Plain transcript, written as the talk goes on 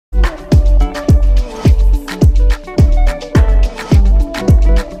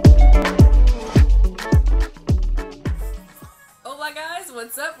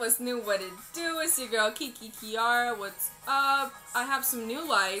new, what it do? It's your girl Kiki Kiara. What's up? I have some new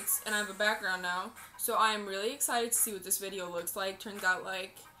lights and I have a background now, so I am really excited to see what this video looks like, turns out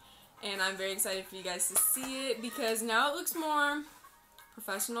like, and I'm very excited for you guys to see it because now it looks more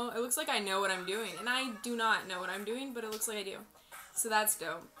professional. It looks like I know what I'm doing, and I do not know what I'm doing, but it looks like I do, so that's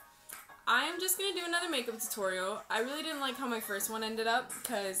dope. I am just going to do another makeup tutorial. I really didn't like how my first one ended up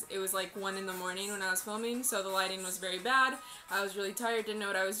because it was like 1 in the morning when I was filming, so the lighting was very bad. I was really tired, didn't know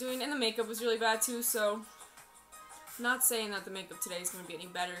what I was doing, and the makeup was really bad too, so I'm not saying that the makeup today is going to be any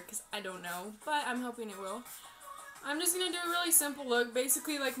better because I don't know, but I'm hoping it will. I'm just going to do a really simple look,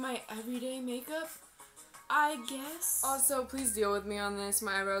 basically like my everyday makeup, I guess. Also, please deal with me on this.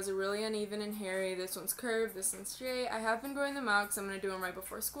 My eyebrows are really uneven and hairy. This one's curved, this one's straight. I have been growing them out because I'm going to do them right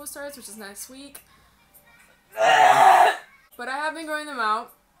before school starts, which is next week. But I have been growing them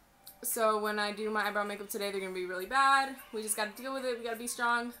out, so when I do my eyebrow makeup today, they're going to be really bad. We just got to deal with it. We got to be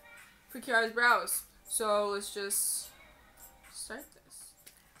strong for Kiara's brows. So let's just start this.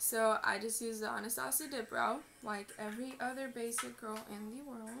 So I just use the Anastasia Dip Brow, like every other basic girl in the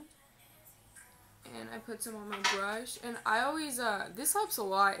world. And I put some on my brush, and I always, this helps a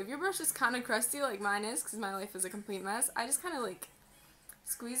lot. If your brush is kind of crusty like mine is, because my life is a complete mess, I just kind of like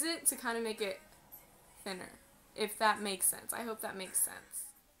squeeze it to kind of make it thinner, if that makes sense. I hope that makes sense.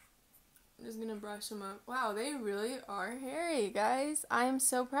 I'm just gonna brush them up. Wow, they really are hairy, guys. I am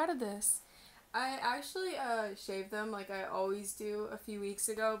so proud of this. I actually shaved them like I always do a few weeks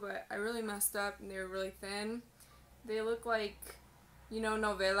ago, but I really messed up and they were really thin. They look like, you know,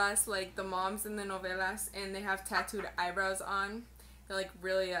 novelas, like the moms in the novelas, and they have tattooed eyebrows on. They're like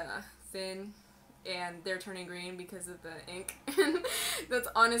really thin, and they're turning green because of the ink. That's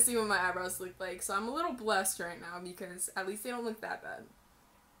honestly what my eyebrows look like, so I'm a little blessed right now because at least they don't look that bad.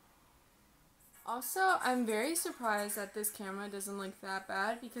 Also, I'm very surprised that this camera doesn't look that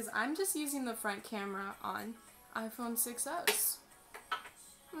bad because I'm just using the front camera on iPhone 6s.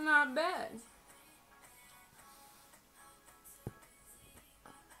 Not bad.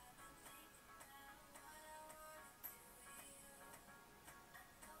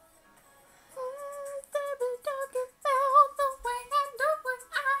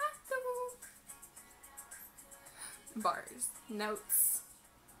 Bars. Notes.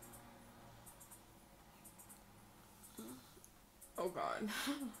 Oh god.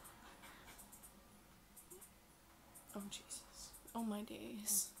 Oh Jesus. Oh my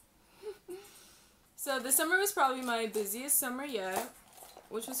days. So this summer was probably my busiest summer yet,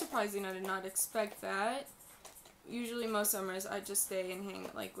 which was surprising. I did not expect that. Usually most summers I just stay and hang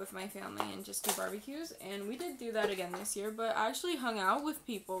like with my family and just do barbecues, and we did do that again this year, but I actually hung out with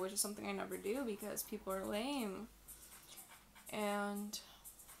people, which is something I never do because people are lame. And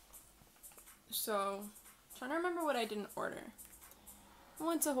so, trying to remember what I didn't order. I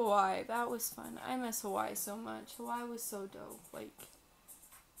went to Hawaii. That was fun. I miss Hawaii so much. Hawaii was so dope. Like,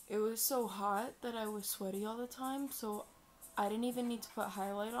 it was so hot that I was sweaty all the time, so I didn't even need to put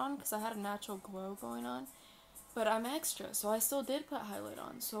highlight on because I had a natural glow going on. But I'm extra, so I still did put highlight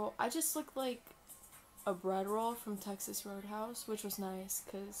on. So I just looked like a bread roll from Texas Roadhouse, which was nice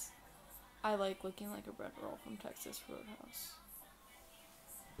because I like looking like a bread roll from Texas Roadhouse.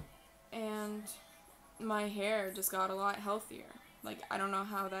 And my hair just got a lot healthier. Like, I don't know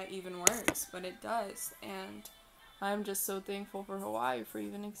how that even works, but it does. And I'm just so thankful for Hawaii for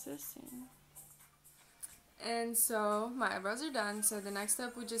even existing. And so my eyebrows are done, so the next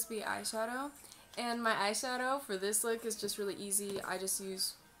step would just be eyeshadow. And my eyeshadow for this look is just really easy. I just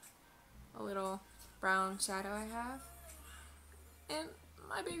use a little brown shadow I have. And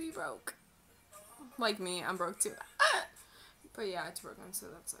my baby broke. Like me, I'm broke too. But yeah, it's broken, so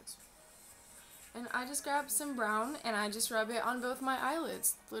that sucks. And I just grabbed some brown and I just rub it on both my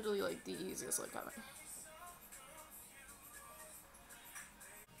eyelids. Literally like the easiest look ever.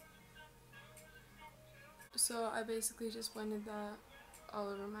 So I basically just blended that all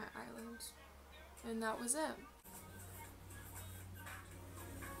over my eyelids. And that was it.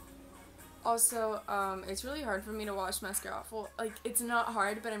 Also, it's really hard for me to wash mascara off. Well, like, it's not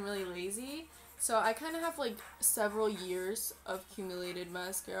hard, but I'm really lazy. So I kind of have like several years of accumulated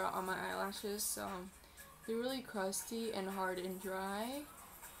mascara on my eyelashes, so they're really crusty and hard and dry.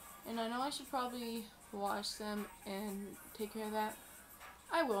 And I know I should probably wash them and take care of that.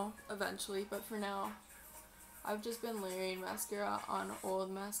 I will eventually, but for now, I've just been layering mascara on old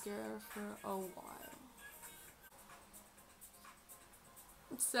mascara for a while.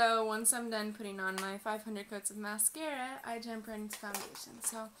 So once I'm done putting on my 500 coats of mascara, I jump right into foundation.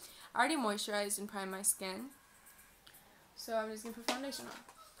 So I already moisturized and primed my skin, so I'm just going to put foundation on.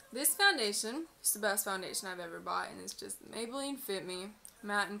 This foundation is the best foundation I've ever bought, and it's just Maybelline Fit Me.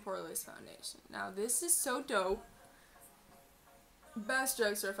 Matte and Poreless Foundation. Now this is so dope. Best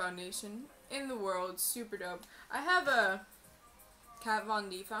drugstore foundation in the world. Super dope. I have a Kat Von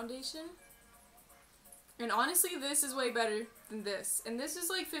D foundation. And honestly, this is way better than this. And this is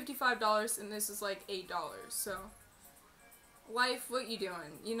like $55 and this is like $8. So, life, what you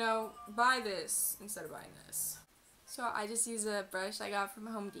doing? You know, buy this instead of buying this. So I just use a brush I got from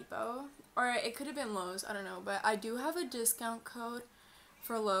Home Depot. Or it could have been Lowe's, I don't know. But I do have a discount code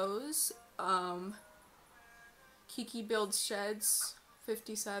for Lowe's. Kiki Builds Sheds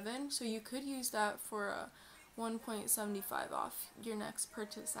 57. So you could use that for a 1.75 off your next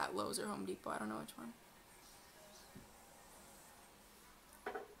purchase at Lowe's or Home Depot. I don't know which one.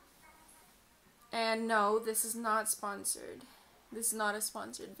 And no, this is not sponsored. This is not a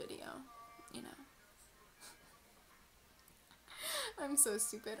sponsored video, you know. I'm so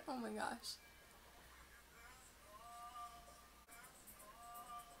stupid. Oh my gosh.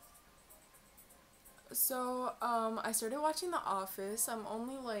 So, I started watching The Office. I'm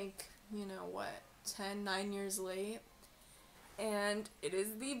only like, you know what, 9 years late. And it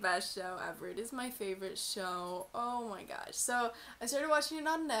is the best show ever. It is my favorite show. Oh my gosh. So, I started watching it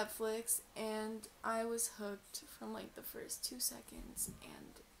on Netflix, and I was hooked from like the first 2 seconds.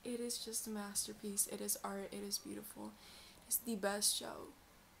 And it is just a masterpiece. It is art. It is beautiful. It's the best show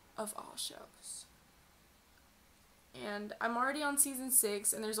of all shows. And I'm already on season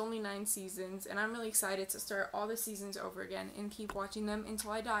 6, and there's only 9 seasons, and I'm really excited to start all the seasons over again and keep watching them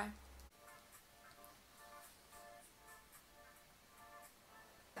until I die.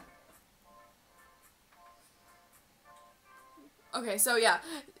 Okay, so yeah,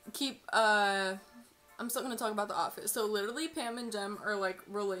 I'm still gonna talk about The Office. So literally Pam and Jem are like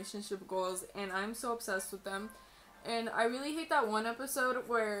relationship goals, and I'm so obsessed with them. And I really hate that one episode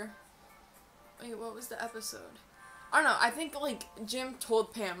where, wait, what was the episode? I don't know, I think like Jim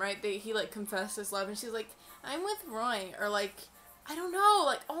told Pam, right, he like confessed his love, and she's like, I'm with Roy, or like, I don't know,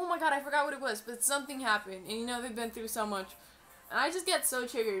 like, oh my god, I forgot what it was, but something happened, and you know they've been through so much. And I just get so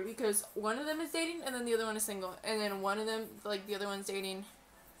triggered because one of them is dating and then the other one is single. And then one of them, like, the other one's dating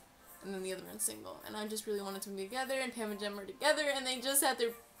and then the other one's single. And I just really wanted them to be together, and Pam and Jen were together, and they just had their...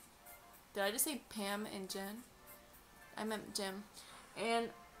 Did I just say Pam and Jen? I meant Jim. And,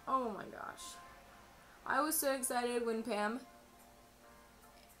 oh my gosh. I was so excited when Pam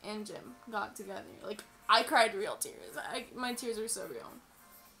and Jim got together. Like, I cried real tears. My tears were so real.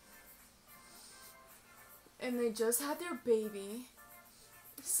 And they just had their baby,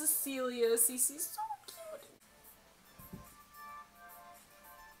 Cecilia. Cece's so cute.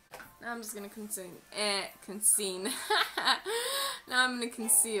 Now I'm just gonna conceal. Now I'm gonna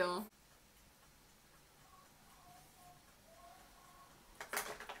conceal.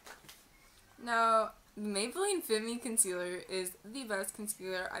 Now, Maybelline Fit Me Concealer is the best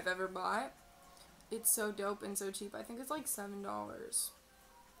concealer I've ever bought. It's so dope and so cheap. I think it's like $7.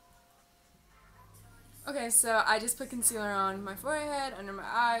 Okay, so I just put concealer on my forehead, under my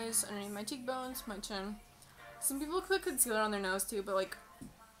eyes, underneath my cheekbones, my chin. Some people put concealer on their nose too, but like,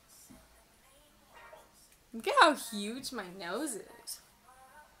 look at how huge my nose is.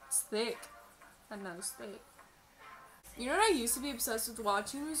 It's thick. My nose thick. You know what I used to be obsessed with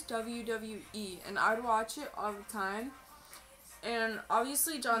watching was WWE, and I'd watch it all the time. And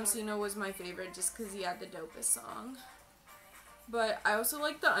obviously John Cena was my favorite just because he had the dopest song. But I also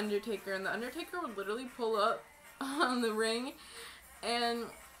like The Undertaker, and The Undertaker would literally pull up on the ring and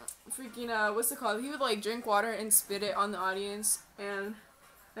freaking, what's it called? He would like drink water and spit it on the audience, and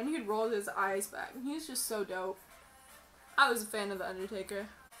then he'd roll his eyes back. He was just so dope. I was a fan of The Undertaker.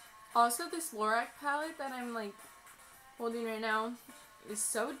 Also, this Lorac palette that I'm like holding right now is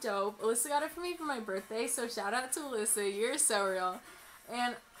so dope. Alyssa got it for me for my birthday, so shout out to Alyssa. You're so real.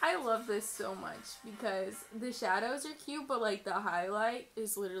 And I love this so much because the shadows are cute, but like the highlight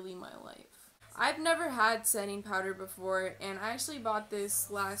is literally my life. I've never had setting powder before, and I actually bought this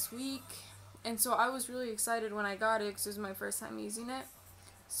last week, and so I was really excited when I got it because it was my first time using it.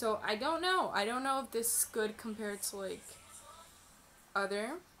 So I don't know if this is good compared to like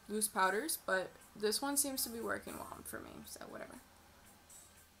other loose powders, but this one seems to be working well for me, so whatever.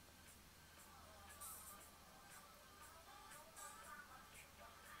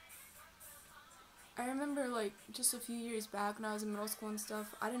 I remember like just a few years back when I was in middle school and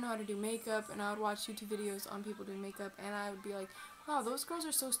stuff, I didn't know how to do makeup, and I would watch YouTube videos on people doing makeup, and I would be like, wow, those girls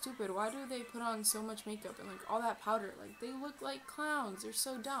are so stupid. Why do they put on so much makeup and like all that powder? Like, they look like clowns. They're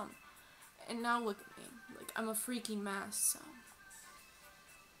so dumb. And now look at me. Like, I'm a freaking mess, so.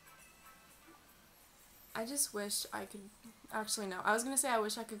 I just wish I could, actually no, I was gonna say I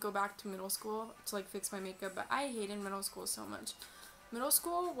wish I could go back to middle school to like fix my makeup, but I hated middle school so much. Middle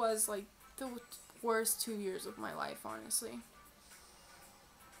school was like the worst 2 years of my life, honestly.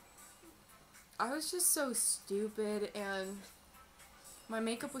 I was just so stupid and my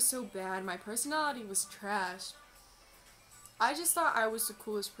makeup was so bad. My personality was trash. I just thought I was the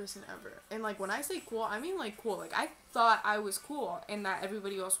coolest person ever. And like when I say cool, I mean like cool. Like I thought I was cool and that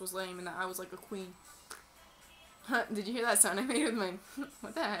everybody else was lame and that I was like a queen. Did you hear that sound I made with my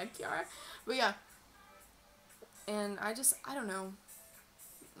what the heck, Kiara? But yeah. And I don't know.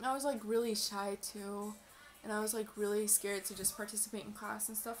 I was like really shy too. And I was like really scared to just participate in class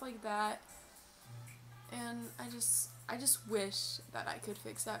and stuff like that. And I just wish that I could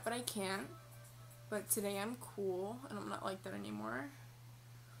fix that, but I can't. But today I'm cool and I'm not like that anymore.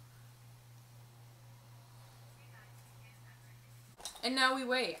 And now we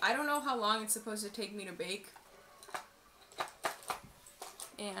wait. I don't know how long it's supposed to take me to bake.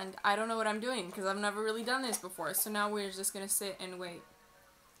 And I don't know what I'm doing because I've never really done this before. So now we're just going to sit and wait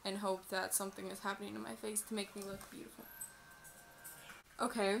and hope that something is happening to my face to make me look beautiful.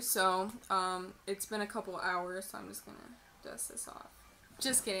 Okay, so it's been a couple hours, so I'm just going to dust this off.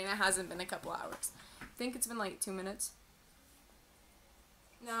 Just kidding, it hasn't been a couple hours. I think it's been like 2 minutes.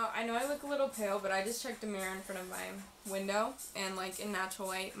 Now, I know I look a little pale, but I just checked the mirror in front of my window, and like in natural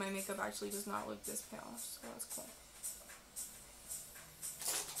light, my makeup actually does not look this pale, so that's cool.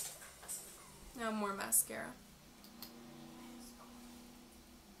 Now more mascara.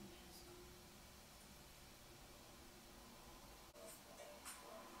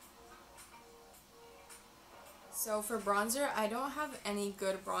 So for bronzer, I don't have any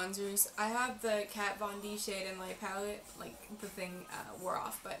good bronzers. I have the Kat Von D Shade and Light palette, like the thing wore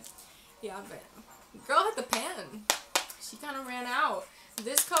off, but yeah, but girl hit the pan. She kind of ran out.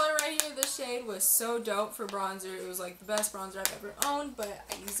 This color right here, this shade was so dope for bronzer. It was like the best bronzer I've ever owned, but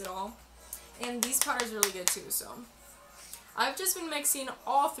I used it all. And these powders are really good too, so I've just been mixing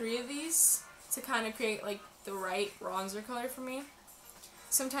all three of these to kind of create like the right bronzer color for me.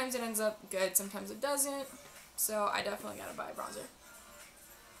 Sometimes it ends up good, sometimes it doesn't. So I definitely gotta buy a bronzer.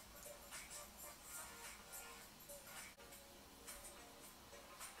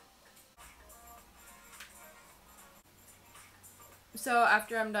 So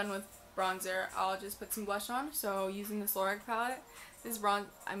after I'm done with bronzer, I'll just put some blush on. So using this Lorac palette, this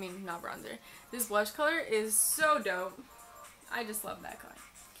this blush color is so dope. I just love that color.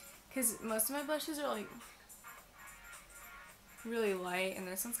 Because most of my blushes are like really light and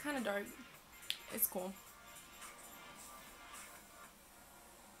this one's kind of dark. It's cool.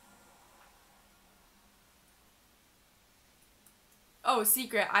 Oh,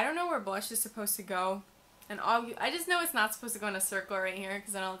 secret. I don't know where blush is supposed to go. And I just know it's not supposed to go in a circle right here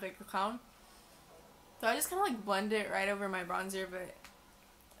because I don't look like a clown. So I just kind of like blend it right over my bronzer, but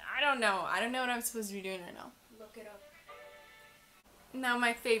I don't know. I don't know what I'm supposed to be doing right now. Look it up. Now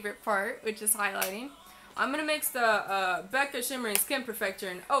my favorite part, which is highlighting. I'm going to mix the Becca Shimmering Skin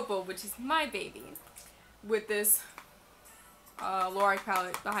Perfector in Opal, which is my baby, with this Lorac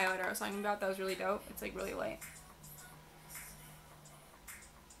palette, the highlighter I was talking about. That was really dope. It's like really light.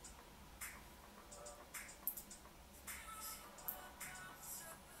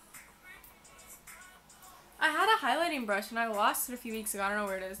 I had a highlighting brush and I lost it a few weeks ago. I don't know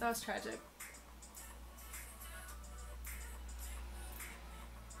where it is. That was tragic.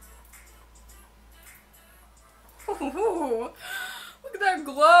 Ooh, look at that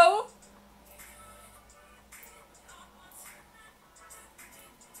glow.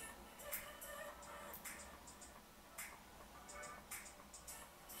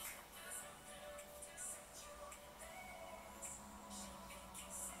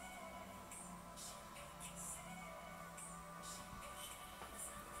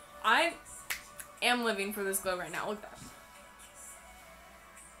 I am living for this glow right now. Look at that.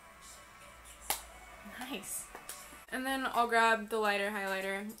 Nice. And then I'll grab the lighter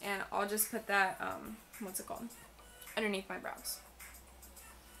highlighter and I'll just put that, what's it called? Underneath my brows.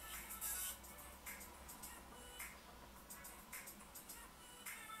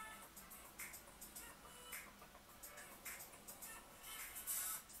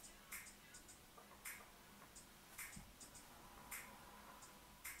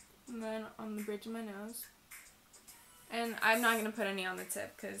 And then on the bridge of my nose. And I'm not going to put any on the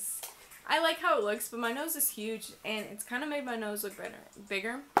tip because I like how it looks, but my nose is huge and it's kind of made my nose look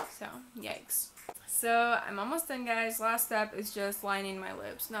bigger. So, yikes. So, I'm almost done, guys. Last step is just lining my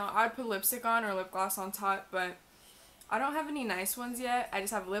lips. Now, I'd put lipstick on or lip gloss on top, but I don't have any nice ones yet. I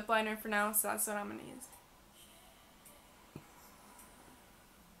just have a lip liner for now, so that's what I'm going to use.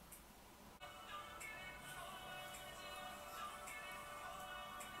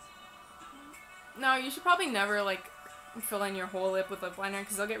 Now, you should probably never, like, fill in your whole lip with lip liner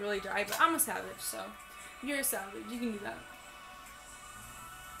because they'll get really dry, but I'm a savage, so if you're a savage, you can do that.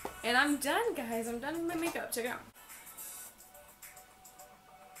 And I'm done, guys. I'm done with my makeup. Check it out.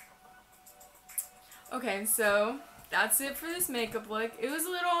 Okay, so that's it for this makeup look. It was a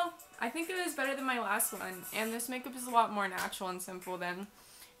little, I think it was better than my last one, and this makeup is a lot more natural and simple than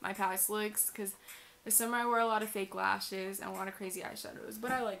my past looks, because this summer I wore a lot of fake lashes and a lot of crazy eyeshadows,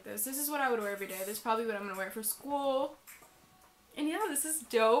 but I like this. This is what I would wear every day. This is probably what I'm going to wear for school. And yeah, this is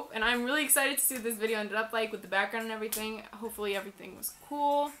dope, and I'm really excited to see what this video ended up like with the background and everything. Hopefully everything was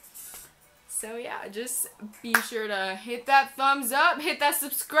cool. So yeah, just be sure to hit that thumbs up, hit that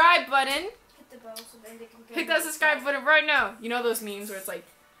subscribe button. Hit the bell so then they can get Hit that subscribe button right now. You know those memes where it's like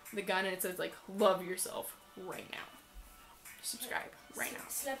the gun and it says like, love yourself right now. Subscribe right now.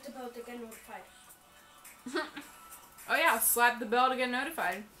 Slap the bell to get notified. Oh yeah, slap the bell to get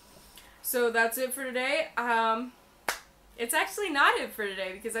notified. So that's it for today. It's actually not it for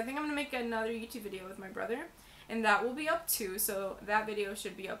today because I think I'm going to make another YouTube video with my brother. And that will be up too, so that video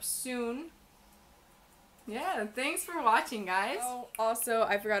should be up soon. Yeah, thanks for watching, guys. Oh, also,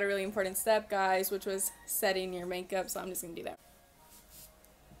 I forgot a really important step, guys, which was setting your makeup, so I'm just going to do that.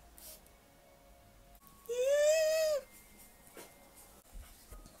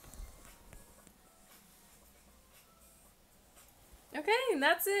 Okay, and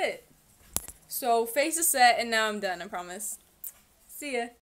that's it. So, face is set, and now I'm done, I promise. See ya.